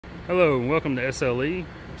Hello and welcome to SLE.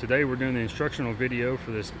 Today we're doing the instructional video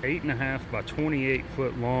for this 8.5 by 28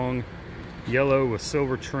 foot long yellow with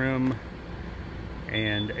silver trim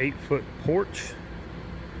and 8-foot porch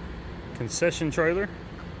concession trailer.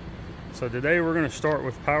 So today we're going to start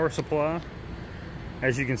with power supply.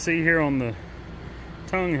 As you can see here on the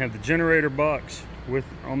tongue, you have the generator box with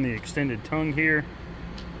on the extended tongue here.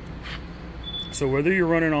 So whether you're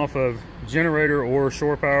running off of generator or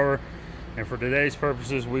shore power, and for today's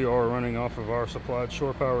purposes, we are running off of our supplied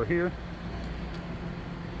shore power here.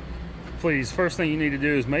 Please, first thing you need to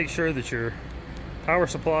do is make sure that your power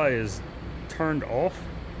supply is turned off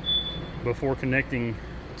before connecting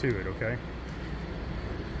to it, okay?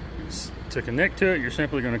 To connect to it, you're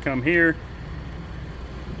simply going to come here,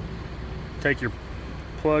 take your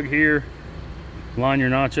plug here, line your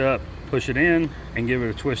notch up, push it in, and give it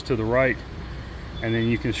a twist to the right, and then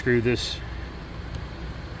you can screw this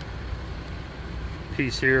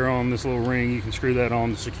piece here on this little ring. You can screw that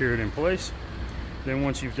on to secure it in place. Then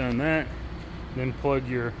once you've done that, then plug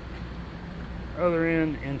your other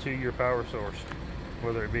end into your power source,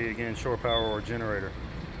 whether it be again shore power or generator.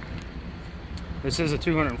 This is a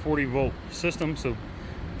 240 volt system, so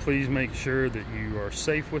please make sure that you are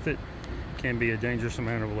safe with it. Can be a dangerous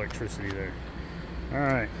amount of electricity there. All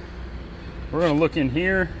right, we're going to look in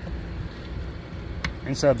here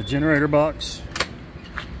inside the generator box.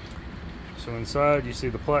 So inside you see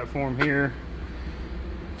the platform here.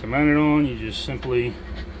 To mount it on, you just simply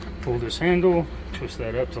pull this handle, twist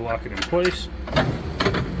that up to lock it in place,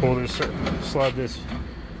 pull this, slide this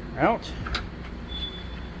out,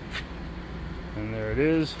 and there it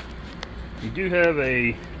is. You do have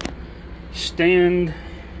a stand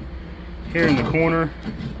here in the corner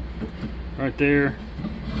right there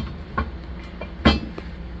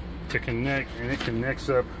to connect, and it connects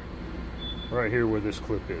up right here where this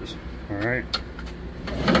clip is. All right.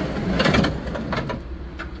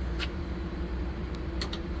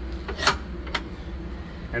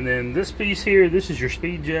 And then this piece here, this is your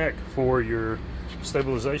speed jack for your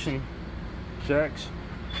stabilization jacks.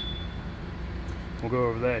 We'll go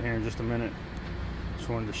over that here in just a minute. Just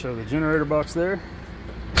wanted to show the generator box there.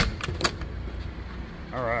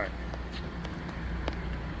 All right.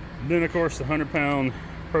 Then of course the 100-pound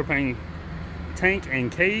propane tank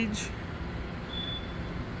and cage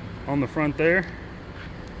on the front there.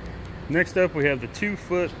 Next up we have the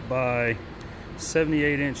 2-foot by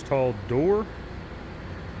 78-inch tall door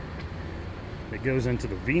that goes into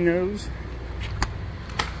the V-nose.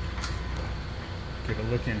 Get a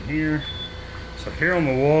look in here. So here on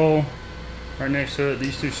the wall, right next to it,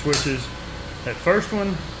 these two switches. That first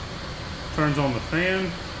one turns on the fan,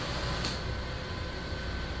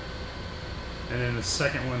 and then the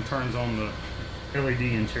second one turns on the LED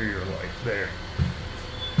interior light there.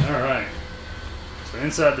 All right, so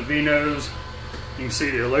inside the V-nose, you can see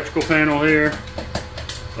the electrical panel here.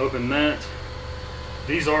 Open that.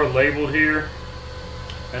 These are labeled here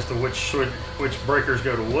as to which breakers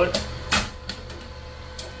go to what.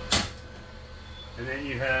 And then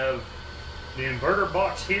you have the inverter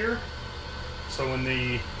box here. So when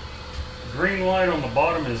the green light on the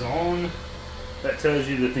bottom is on, that tells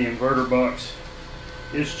you that the inverter box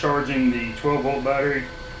is charging the 12-volt battery.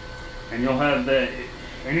 And you'll have that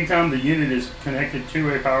anytime the unit is connected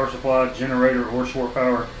to a power supply, generator, or shore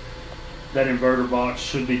power, that inverter box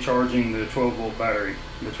should be charging the 12-volt battery.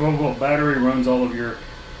 The 12-volt battery runs all of your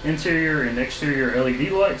interior and exterior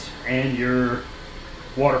LED lights and your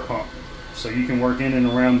water pump. So you can work in and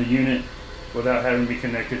around the unit without having to be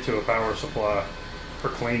connected to a power supply for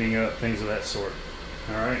cleaning up, things of that sort.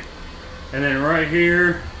 All right. And then right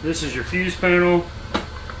here, this is your fuse panel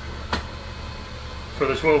for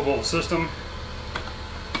the 12-volt system.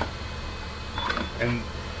 And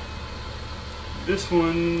this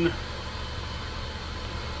one,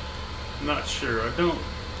 not sure, I don't.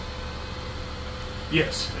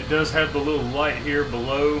 Yes, it does have the little light here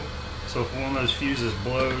below. So if one of those fuses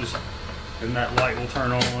blows, then that light will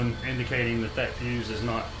turn on, indicating that that fuse is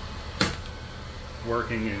not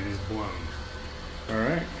working and is blown. All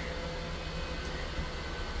right.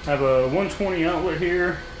 I have a 120 outlet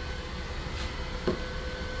here.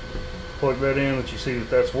 Plug that in, that you see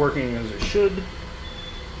that that's working as it should.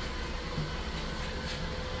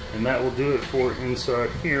 And that will do it for inside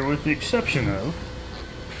here, with the exception of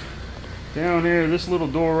down here, this little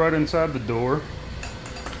door right inside the door.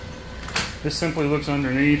 This simply looks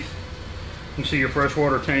underneath. You can see your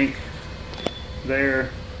freshwater tank there.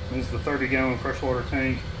 This is the 30-gallon freshwater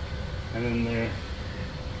tank. And then the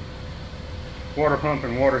water pump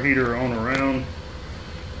and water heater on around.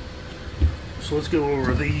 So let's go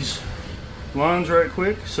over these lines right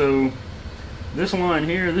quick. So This line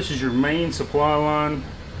here, this is your main supply line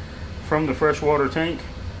from the freshwater tank.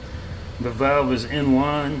 The valve is in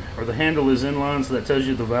line, or the handle is in line, so that tells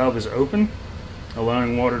you the valve is open,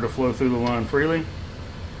 allowing water to flow through the line freely.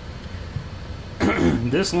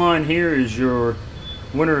 This line here is your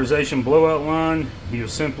winterization blowout line. You'll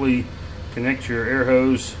simply connect your air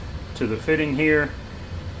hose to the fitting here,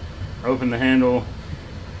 open the handle,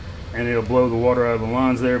 and it'll blow the water out of the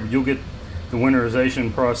lines there, but you'll get the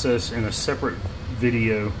winterization process in a separate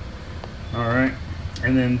video. Alright,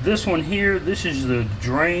 and then this one here, this is the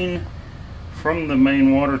drain from the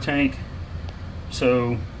main water tank.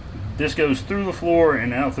 So this goes through the floor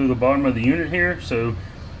and out through the bottom of the unit here. So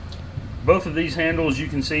both of these handles, you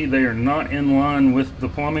can see they are not in line with the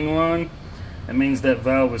plumbing line. That means that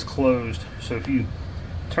valve is closed. So if you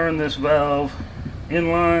turn this valve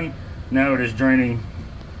in line, now it is draining.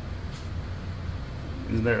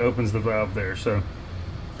 That opens the valve there. So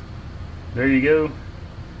there you go.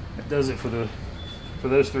 That does it for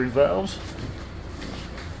those three valves.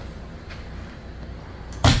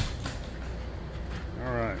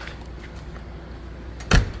 All right.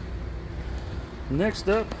 Next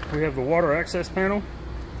up, we have the water access panel.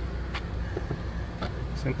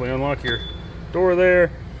 Simply unlock your door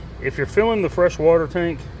there. If you're filling the fresh water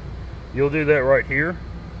tank, you'll do that right here.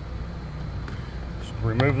 Just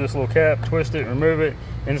remove this little cap, twist it, remove it,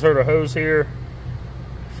 insert a hose here,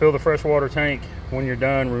 fill the fresh water tank. When you're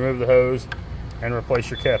done, remove the hose and replace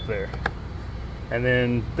your cap there. And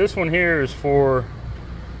then this one here is for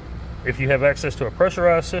if you have access to a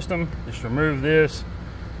pressurized system. Just remove this.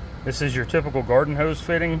 This is your typical garden hose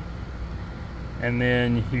fitting. And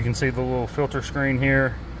then you can see the little filter screen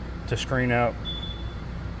here to screen out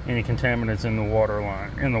any contaminants in the water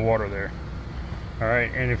line, in the water there. All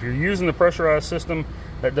right, and if you're using the pressurized system,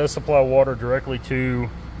 that does supply water directly to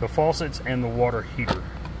the faucets and the water heater.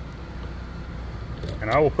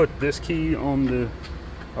 And I will put this key on the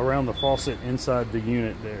around the faucet inside the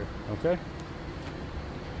unit there. Okay.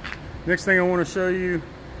 Next thing I want to show you, you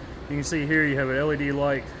can see here you have an LED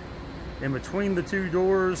light in between the two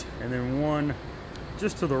doors, and then one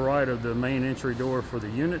just to the right of the main entry door for the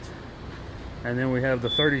unit. And then we have the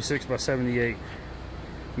 36 by 78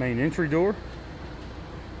 main entry door.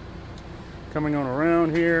 Coming on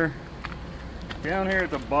around here, down here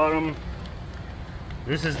at the bottom,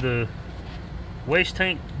 this is the waste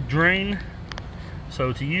tank drain.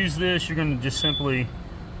 So to use this, you're going to just simply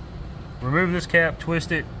remove this cap,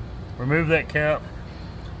 twist it, remove that cap,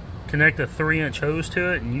 connect a 3-inch hose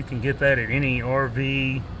to it, and you can get that at any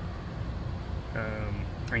RV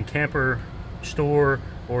and camper store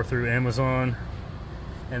or through Amazon.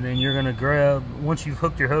 And then you're going to grab, once you've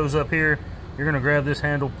hooked your hose up here, you're going to grab this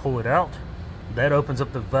handle, pull it out. That opens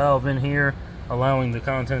up the valve in here, allowing the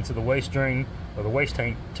contents of the waste drain or the waste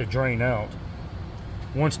tank to drain out.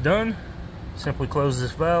 Once done, simply close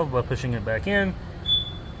this valve by pushing it back in,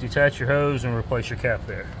 detach your hose, and replace your cap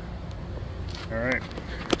there. All right,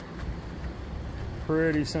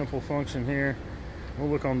 pretty simple function here. We'll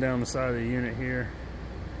look on down the side of the unit here.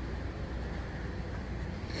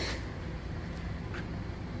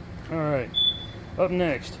 All right, up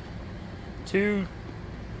next, two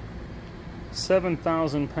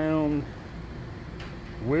 7,000-pound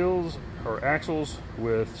wheels or axles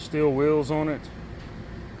with steel wheels on it.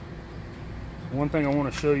 One thing I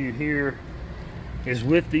want to show you here is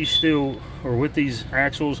with these steel or with these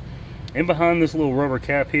axles, and behind this little rubber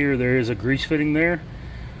cap here, there is a grease fitting there.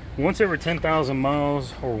 Once every 10,000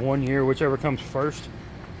 miles or 1 year, whichever comes first,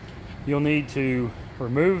 you'll need to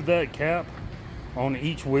remove that cap on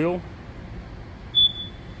each wheel.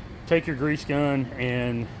 Take your grease gun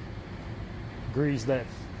and grease that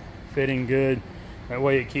fitting good. That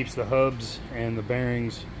way it keeps the hubs and the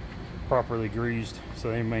bearings properly greased so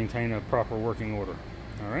they maintain a proper working order.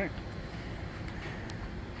 All right.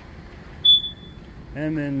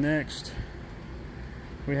 And then next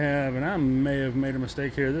we have, and I may have made a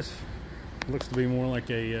mistake here, this looks to be more like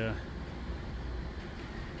a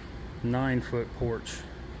 9-foot porch,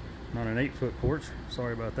 not an 8-foot porch.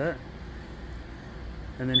 Sorry about that.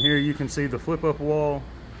 And then here you can see the flip up wall,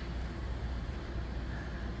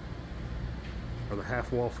 or the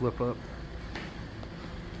half wall flip up.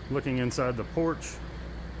 Looking inside the porch,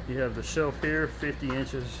 you have the shelf here 50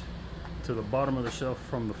 inches to the bottom of the shelf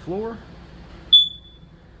from the floor.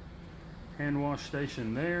 Hand wash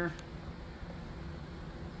station there.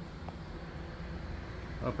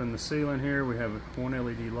 Up in the ceiling here we have one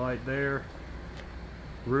LED light there.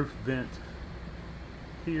 Roof vent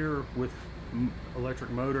here with electric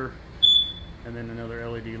motor, and then another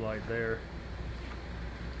LED light there.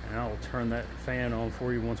 And I'll turn that fan on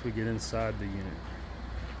for you once we get inside the unit.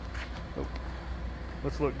 Oh,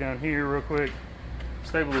 let's look down here real quick.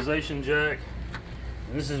 Stabilization jack.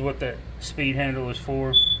 And this is what that speed handle is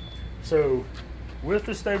for. So with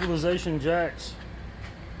the stabilization jacks,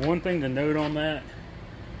 one thing to note on that,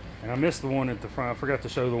 and I missed the one at the front, I forgot to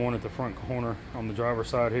show the one at the front corner on the driver's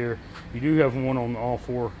side here. You do have one on all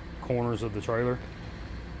four corners of the trailer.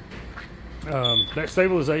 That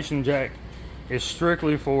stabilization jack is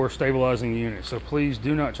strictly for stabilizing the unit, so please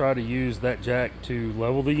do not try to use that jack to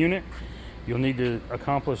level the unit. You'll need to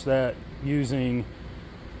accomplish that using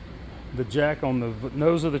the jack on the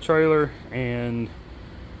nose of the trailer and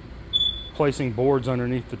placing boards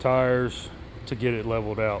underneath the tires to get it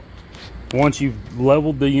leveled out. Once you've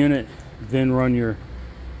leveled the unit, then run your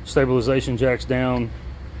stabilization jacks down,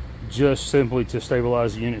 just simply to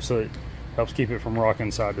stabilize the unit so it helps keep it from rocking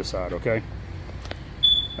side to side, okay?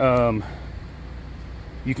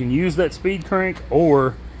 You can use that speed crank,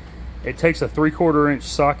 or it takes a 3/4 inch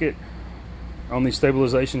socket on these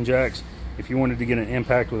stabilization jacks. If you wanted to get an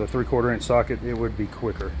impact with a 3/4 inch socket, it would be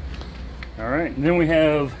quicker. All right, and then we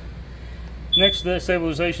have next to that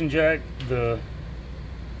stabilization jack, the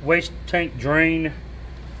waste tank drain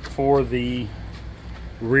for the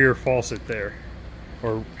rear faucet there,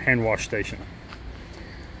 or hand wash station.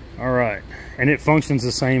 All right, and it functions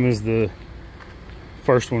the same as the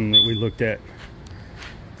first one that we looked at.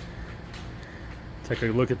 Take a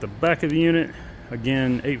look at the back of the unit.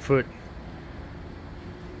 Again, 8-foot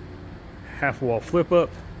half wall flip up,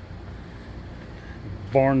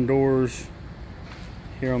 barn doors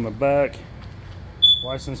here on the back,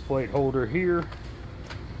 license plate holder here.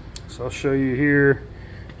 So I'll show you here.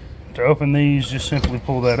 To open these, just simply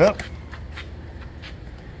pull that up,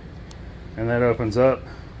 and that opens up,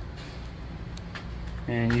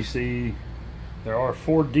 and you see there are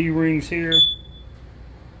 4 D-rings here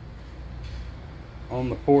on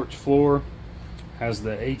the porch floor. Has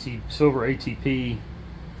the silver ATP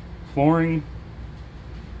flooring.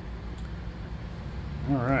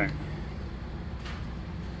 All right.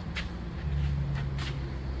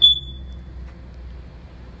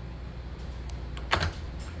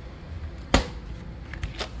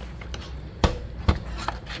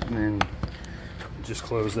 And then just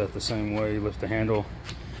close that the same way. Lift the handle,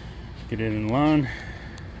 get it in line,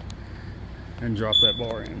 and drop that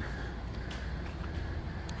bar in.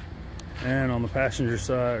 And on the passenger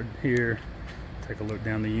side here, take a look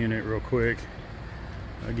down the unit real quick.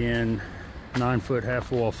 Again, 9-foot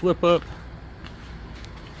half wall flip up,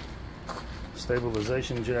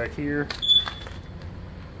 stabilization jack here,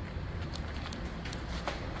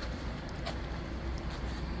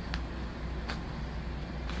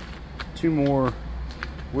 two more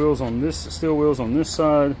wheels on this, steel wheels on this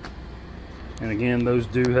side, and again those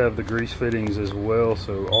do have the grease fittings as well,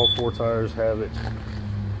 so all 4 tires have it.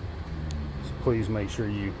 Please make sure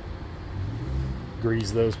you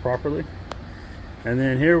grease those properly. And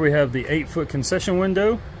then here we have the 8-foot concession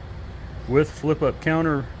window with flip up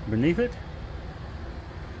counter beneath it,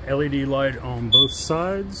 LED light on both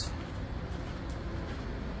sides,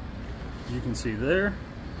 you can see there.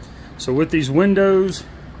 So with these windows,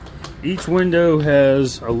 each window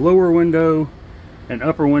has a lower window, an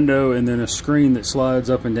upper window, and then a screen that slides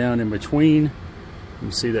up and down in between. You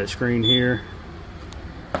can see that screen here.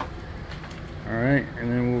 All right, and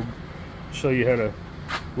then we'll show you how to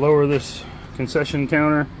lower this concession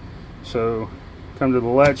counter. So come to the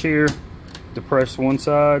latch here, depress one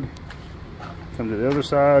side, come to the other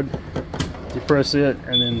side, depress it,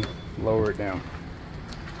 and then lower it down.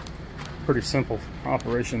 Pretty simple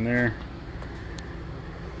operation there.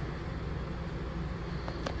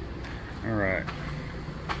 All right,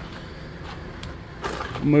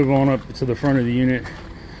 move on up to the front of the unit.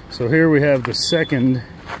 So here we have the second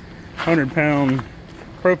 100-pound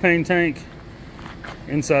propane tank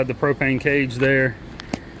inside the propane cage there.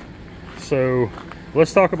 So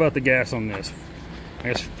let's talk about the gas on this. I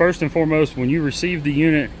guess first and foremost, when you receive the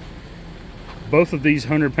unit, both of these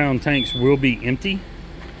 100-pound tanks will be empty.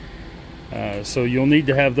 So you'll need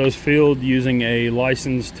to have those filled using a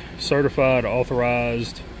licensed, certified,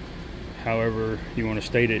 authorized, however you want to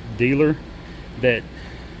state it, dealer that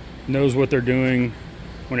knows what they're doing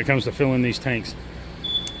when it comes to filling these tanks.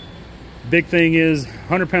 Big thing is,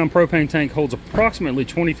 100-pound propane tank holds approximately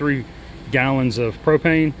 23 gallons of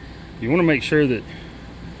propane. You want to make sure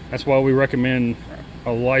that's why we recommend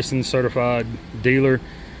a licensed, certified dealer.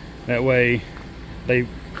 That way they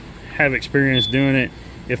have experience doing it.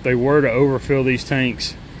 If they were to overfill these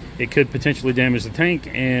tanks, it could potentially damage the tank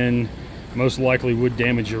and most likely would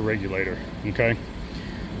damage your regulator. Okay,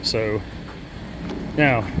 so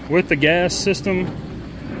now with the gas system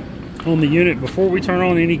on the unit, before we turn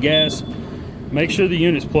on any gas, make sure the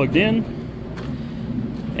unit's plugged in.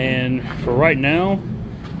 And for right now,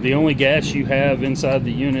 the only gas you have inside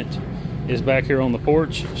the unit is back here on the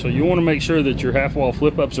porch. So you want to make sure that your half wall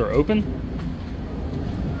flip ups are open.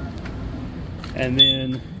 And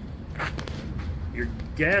then your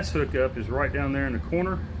gas hookup is right down there in the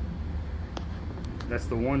corner. That's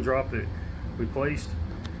the one drop that we placed.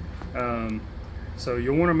 So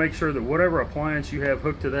you'll want to make sure that whatever appliance you have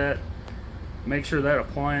hooked to that, make sure that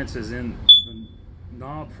appliance is in the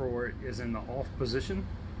knob for it is in the off position.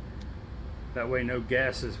 That way no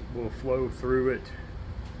gases will flow through it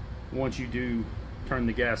once you do turn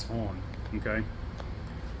the gas on. Okay.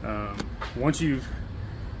 Once you've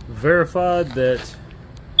verified that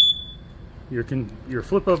your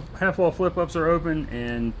flip up half wall flip ups are open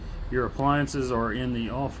and your appliances are in the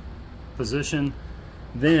off position,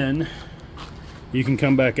 then you can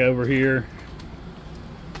come back over here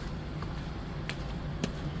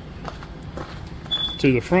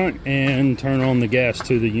to the front and turn on the gas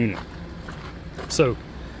to the unit. So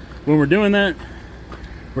when we're doing that,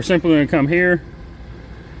 we're simply going to come here,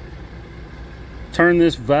 turn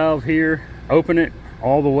this valve here, open it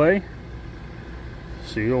all the way.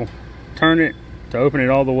 So you'll turn it to open it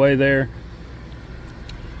all the way there.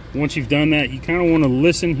 Once you've done that, you kind of want to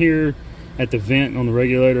listen here at the vent on the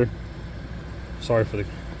regulator. Sorry for the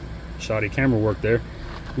shoddy camera work there.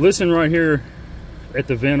 Listen right here at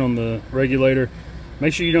the vent on the regulator.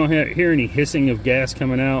 Make sure you don't hear any hissing of gas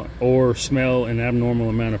coming out or smell an abnormal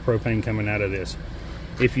amount of propane coming out of this.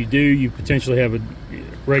 If you do, you potentially have a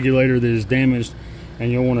regulator that is damaged,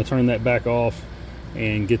 and you'll want to turn that back off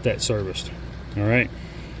and get that serviced. All right.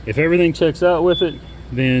 If everything checks out with it,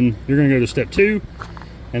 then you're going to go to step 2,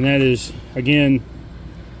 and that is, again,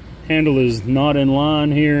 handle is not in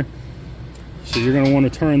line here. So you're going to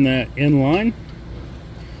want to turn that in line.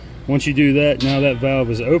 Once you do that, now that valve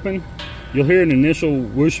is open. You'll hear an initial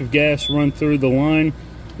whoosh of gas run through the line.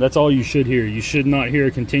 That's all you should hear. You should not hear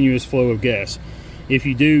a continuous flow of gas. If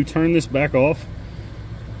you do, turn this back off.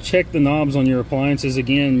 Check the knobs on your appliances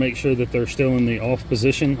again. Make sure that they're still in the off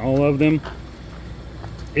position, all of them.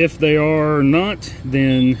 If they are not,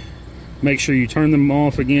 then make sure you turn them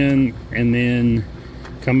off again and then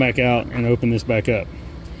come back out and open this back up.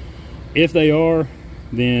 If they are,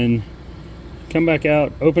 then come back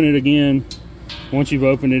out, open it again. Once you've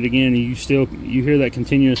opened it again, you hear that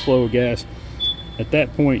continuous flow of gas. At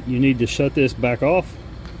that point, you need to shut this back off,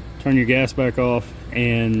 turn your gas back off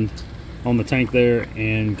and on the tank there,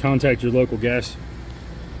 and contact your local gas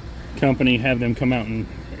company, have them come out and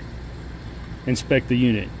inspect the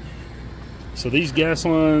unit. So these gas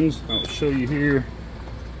lines, I'll show you here,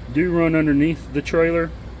 do run underneath the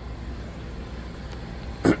trailer.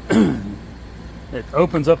 It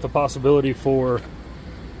opens up the possibility for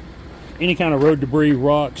any kind of road debris,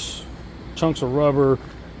 rocks, chunks of rubber,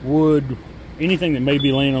 wood, anything that may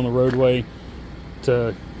be laying on the roadway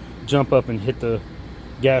to jump up and hit the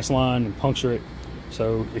gas line and puncture it.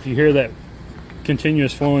 So if you hear that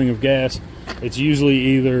continuous flowing of gas, it's usually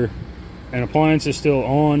either an appliance is still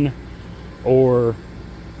on or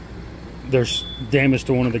there's damage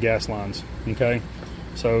to one of the gas lines. Okay,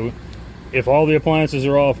 so if all the appliances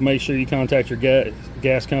are off, make sure you contact your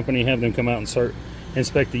gas company, have them come out and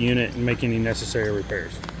inspect the unit and make any necessary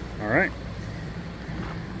repairs. All right,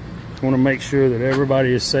 want to make sure that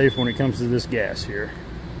everybody is safe when it comes to this gas here.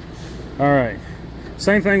 All right,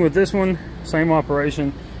 same thing with this one, same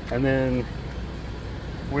operation. And then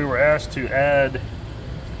we were asked to add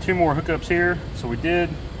 2 more hookups here, so we did.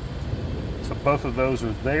 So both of those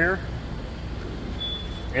are there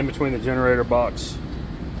in between the generator box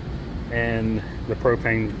and the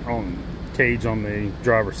propane cage on the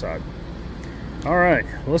driver's side. All right,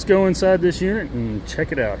 let's go inside this unit and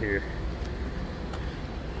check it out here.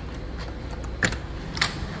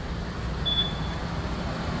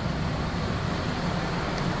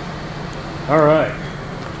 All right,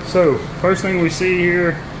 so first thing we see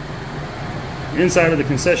here, inside of the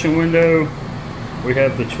concession window, we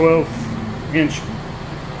have the 12-inch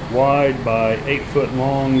wide by 8-foot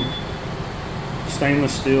long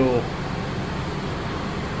stainless steel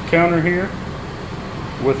counter here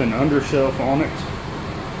with an undershelf on it.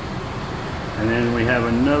 And then we have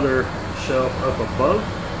another shelf up above.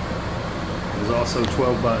 It's also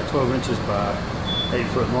 12 inches by 8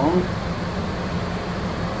 foot long.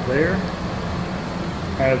 There.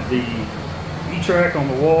 Have the E-track on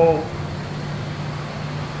the wall.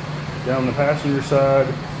 Down the passenger side.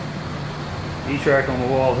 E-track on the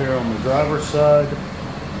wall here on the driver's side.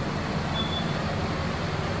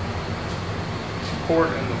 Port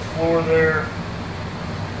in the floor there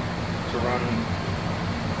to run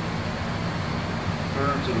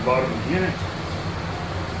through to the bottom of the unit.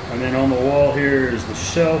 And then on the wall here is the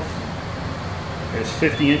shelf. It's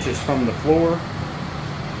 50 inches from the floor.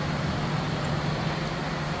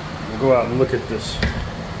 We'll go out and look at this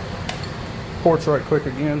porch right quick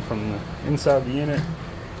again from the inside the unit.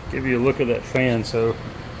 Give you a look at that fan. So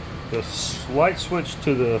the light switch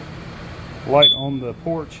to the light on the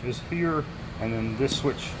porch is here, and then this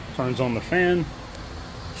switch turns on the fan.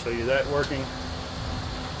 Show you that working.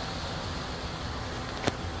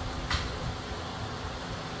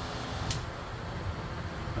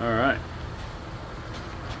 All right,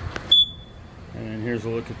 and then here's a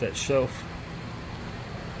look at that shelf.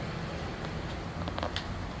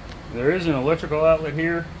 There is an electrical outlet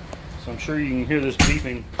here, so I'm sure you can hear this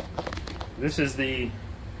beeping. This is the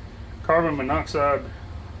carbon monoxide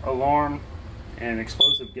alarm and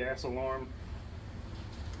explosive gas alarm.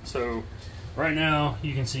 So right now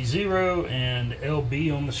you can see 0 and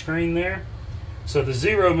LB on the screen there. So the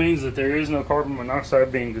 0 means that there is no carbon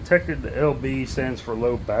monoxide being detected. The LB stands for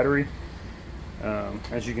low battery.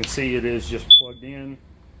 As you can see, it is just plugged in.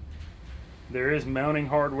 There is mounting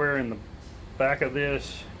hardware in the back of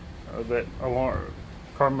this, that alarm,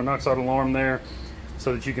 carbon monoxide alarm there,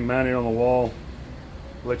 so that you can mount it on the wall.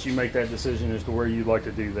 Let you make that decision as to where you'd like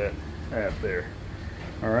to do that at there.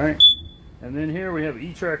 All right, and then here we have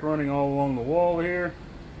E-track running all along the wall here.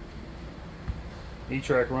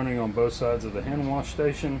 E-track running on both sides of the hand wash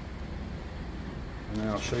station. And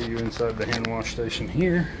I'll show you inside the hand wash station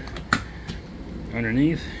here.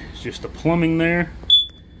 Underneath is just the plumbing there.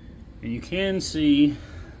 And you can see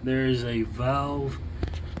there is a valve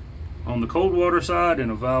on the cold water side and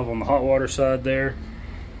a valve on the hot water side there.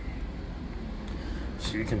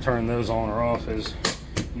 So you can turn those on or off as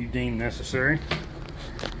you deem necessary.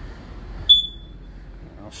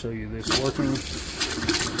 I'll show you this working.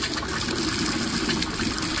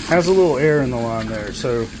 Has a little air in the line there,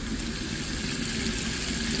 so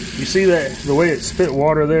you see that the way it spit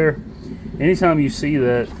water there. Anytime you see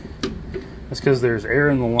that, that's because there's air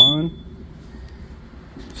in the line.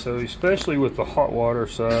 So especially with the hot water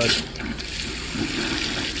side,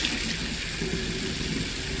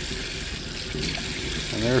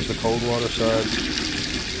 and there's the cold water side,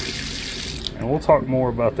 and we'll talk more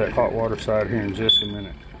about that hot water side here in just a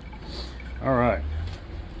minute. All right.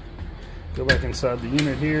 Go back inside the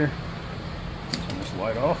unit here. Turn this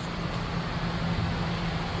light off.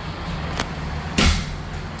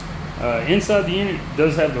 Inside the unit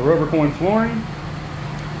does have the rubber coin flooring.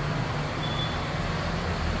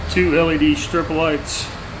 2 LED strip lights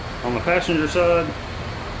on the passenger side.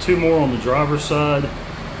 2 more on the driver's side.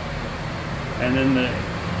 And then the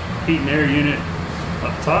heat and air unit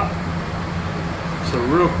up top. So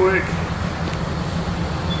real quick,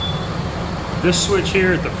 this switch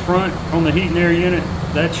here at the front on the heat and air unit,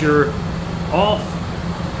 that's your off,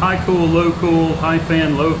 high cool, low cool, high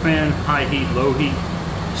fan, low fan, high heat, low heat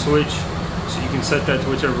switch. So you can set that to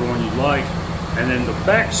whichever one you'd like. And then the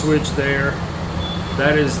back switch there,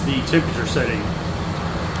 that is the temperature setting.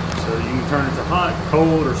 So you can turn it to hot,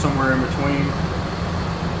 cold, or somewhere in between.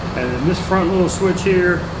 And then this front little switch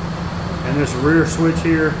here and this rear switch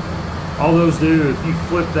here, all those do, if you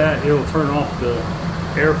flip that, it'll turn off the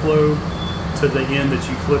airflow to the end that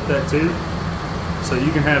you flip that to. So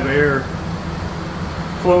you can have air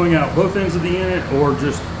flowing out both ends of the unit, or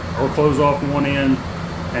close off one end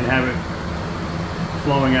and have it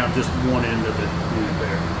flowing out just one end of the unit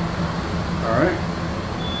there. All right.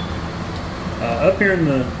 Up here in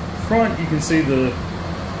the front, you can see the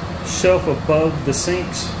shelf above the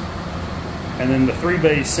sinks, and then the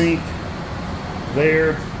 3-bay sink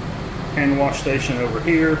there, hand wash station over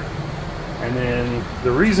here. And then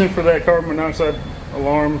the reason for that carbon monoxide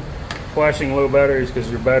alarm flashing low battery is because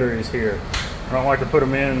your battery is here. I don't like to put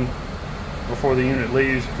them in before the unit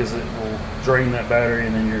leaves because it will drain that battery,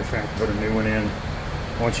 and then you're just going to have to put a new one in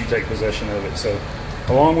once you take possession of it. So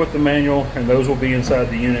along with the manual, and those will be inside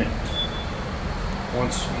the unit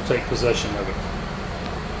once you take possession of it.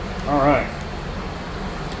 All right.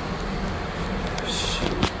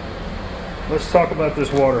 Let's talk about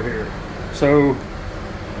this water here. So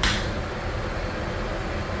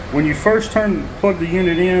when you first plug the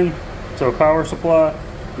unit in to a power supply,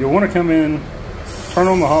 you'll want to come in, turn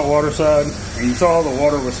on the hot water side, and you saw the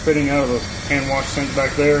water was spitting out of the hand wash sink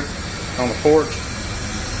back there on the porch.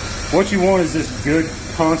 What you want is this good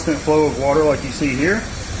constant flow of water like you see here.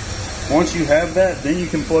 Once you have that, then you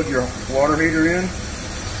can plug your water heater in.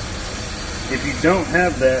 If you don't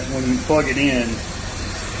have that when you plug it in,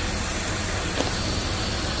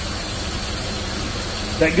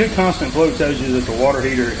 that good constant flow tells you that the water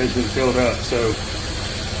heater has been filled up. So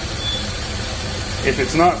if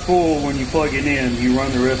it's not full when you plug it in, you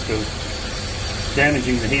run the risk of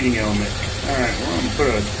damaging the heating element. All right, we're going to put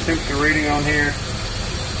a temperature reading on here.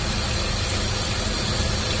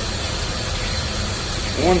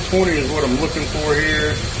 120 is what I'm looking for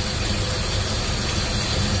here.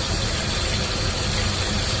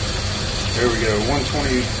 There we go,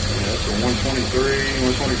 120, yeah, so 123,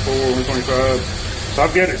 124, 125. So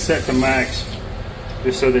I've got it set to max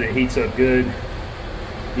just so that it heats up good.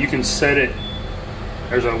 You can set it,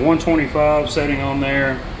 there's a 125 setting on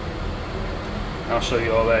there. I'll show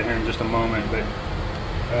you all that here in just a moment, but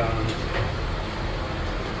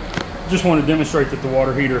just want to demonstrate that the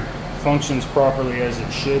water heater functions properly as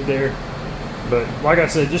it should there. But like I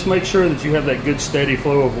said, just make sure that you have that good steady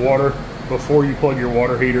flow of water before you plug your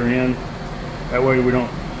water heater in. That way we don't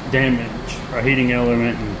damage our heating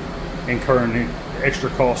element and incur any extra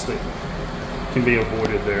cost that can be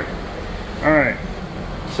avoided there. All right,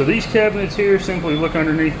 so these cabinets here, simply look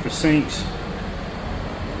underneath the sinks.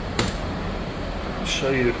 I'll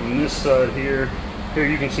show you from this side here. Here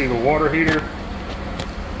you can see the water heater.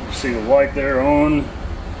 You see the light there on.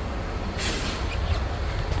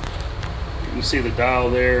 You can see the dial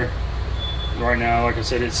there. Right now, like I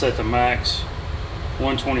said, it's set to max.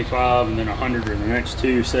 125 and then 100 are the next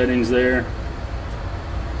two settings there.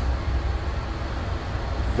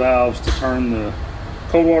 Valves to turn the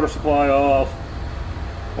cold water supply off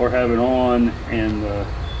or have it on, and the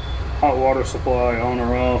hot water supply on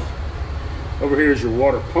or off. Over here is your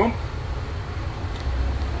water pump,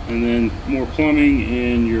 and then more plumbing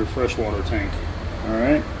in your freshwater tank. All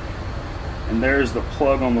right, and there's the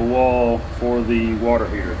plug on the wall for the water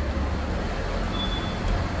heater.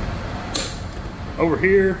 Over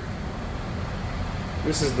here,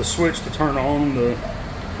 this is the switch to turn on the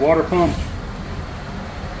water pump.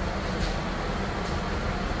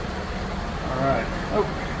 All right, oh,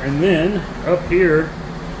 and then up here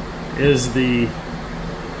is the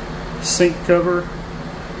sink cover.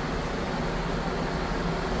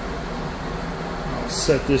 I'll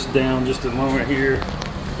set this down just a moment here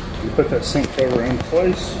and put that sink cover in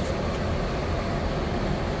place.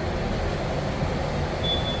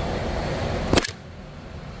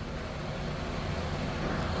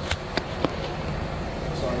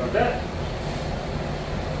 That.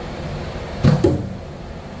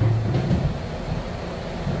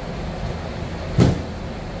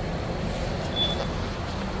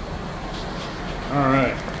 All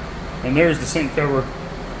right, and there's the sink cover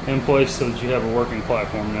in place so that you have a working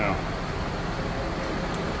platform now,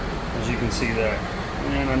 as you can see that.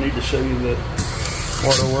 And I need to show you the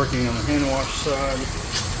water working on the hand wash side,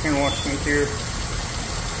 hand wash sink here.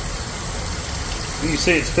 You can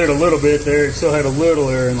see it's fit a little bit there. It still had a little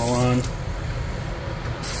air in the line.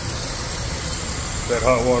 That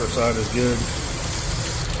hot water side is good.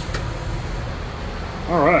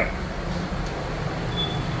 All right.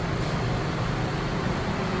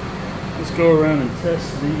 Let's go around and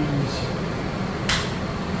test these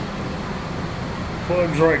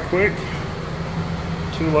plugs right quick.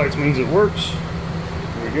 2 lights means it works.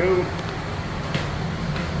 There we go.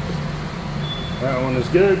 That one is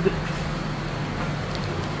good.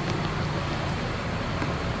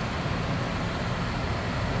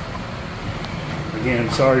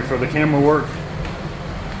 Again, sorry for the camera work.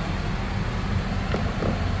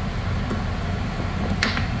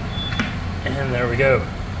 And there we go.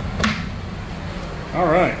 All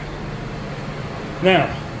right.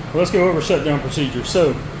 Now, let's go over shutdown procedure.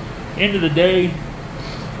 So, end of the day,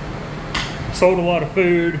 sold a lot of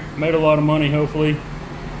food, made a lot of money, hopefully,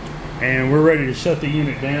 and we're ready to shut the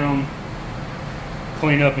unit down,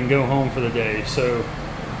 clean up, and go home for the day. So,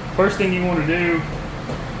 first thing you want to do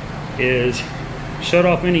is shut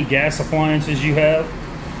off any gas appliances you have.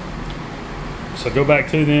 So go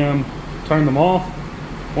back to them, turn them off.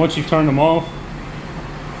 Once you've turned them off,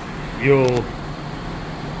 you'll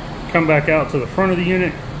come back out to the front of the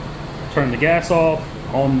unit, turn the gas off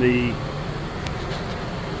on the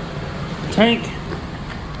tank,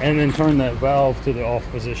 and then turn that valve to the off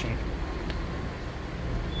position.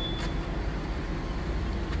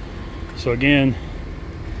 So again,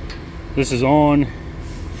 this is on.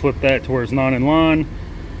 Flip that to where it's not in line.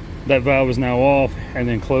 That valve is now off, and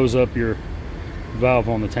then close up your valve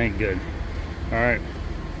on the tank good. All right,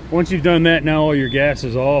 once you've done that, now all your gas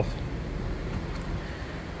is off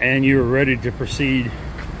and you're ready to proceed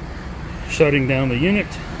shutting down the unit.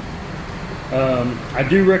 I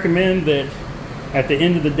do recommend that at the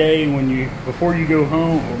end of the day, before you go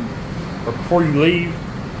home or before you leave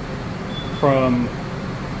from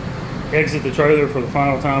exit the trailer for the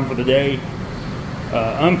final time for the day,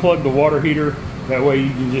 unplug the water heater. That way you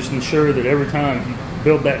can just ensure that every time you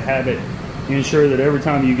build that habit, you ensure that every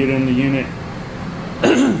time you get in the unit,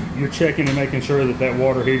 you're checking and making sure that that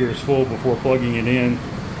water heater is full before plugging it in,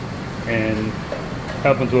 and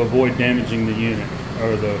helping to avoid damaging the unit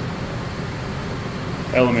or the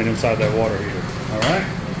element inside that water heater. All right.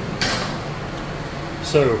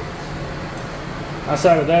 So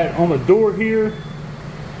outside of that, on the door here,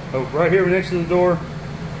 right here next to the door,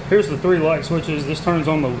 here's the 3 light switches. This turns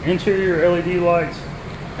on the interior LED lights,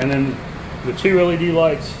 and then the 2 LED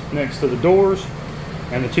lights next to the doors,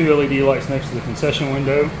 and the 2 LED lights next to the concession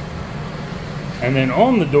window. And then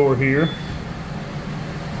on the door here,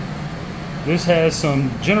 this has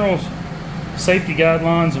some general safety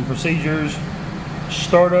guidelines and procedures,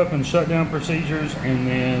 startup and shutdown procedures, and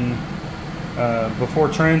then before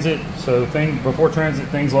transit. So before transit,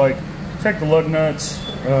 things like check the lug nuts,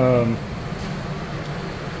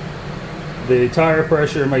 the tire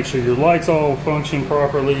pressure, make sure your lights all function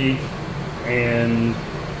properly, and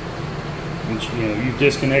you know, you've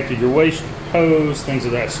disconnected your waste hose, things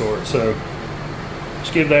of that sort. So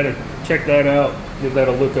just check that out, give that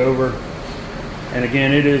a look over. And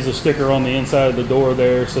again, it is a sticker on the inside of the door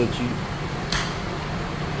there, so that you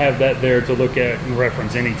have that there to look at and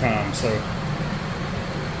reference anytime. So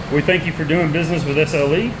we thank you for doing business with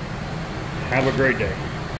SLE. Have a great day.